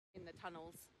the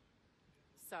tunnels.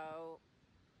 So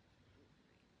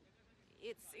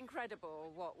it's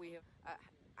incredible what we have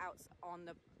out on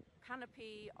the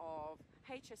canopy of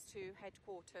HS2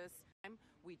 headquarters.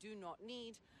 We do not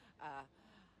need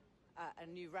a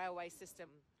new railway system.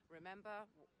 Remember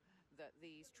that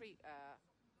these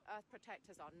earth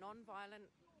protectors are non-violent.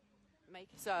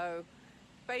 So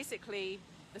basically,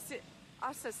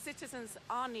 us as citizens,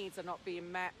 our needs are not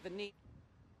being met. So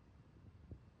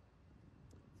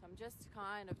I'm just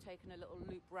kind of taking a little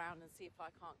loop round and see if I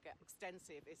can't get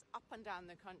extensive. It's up and down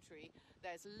the country.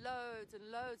 There's loads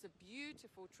and loads of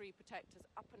beautiful tree protectors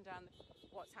up and down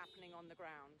what's happening on the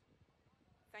ground.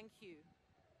 Thank you.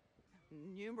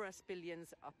 Numerous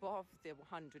billions above the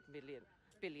 100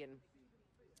 billion.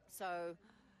 So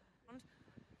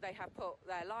they have put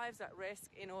their lives at risk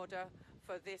in order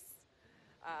for this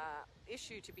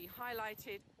issue to be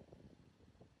highlighted,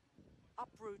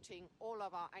 uprooting all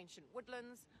of our ancient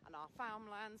woodlands and our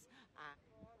farmlands.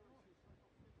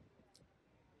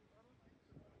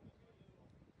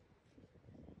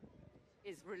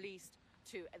 Is released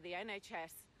to the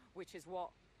NHS, which is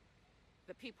what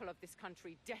the people of this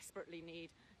country desperately need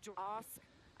to ask.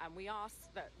 And we ask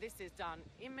that this is done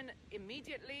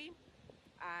immediately,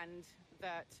 and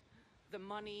that the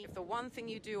money, if the one thing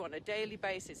you do on a daily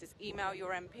basis is email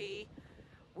your MP,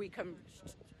 we can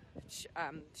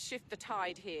shift the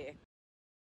tide here.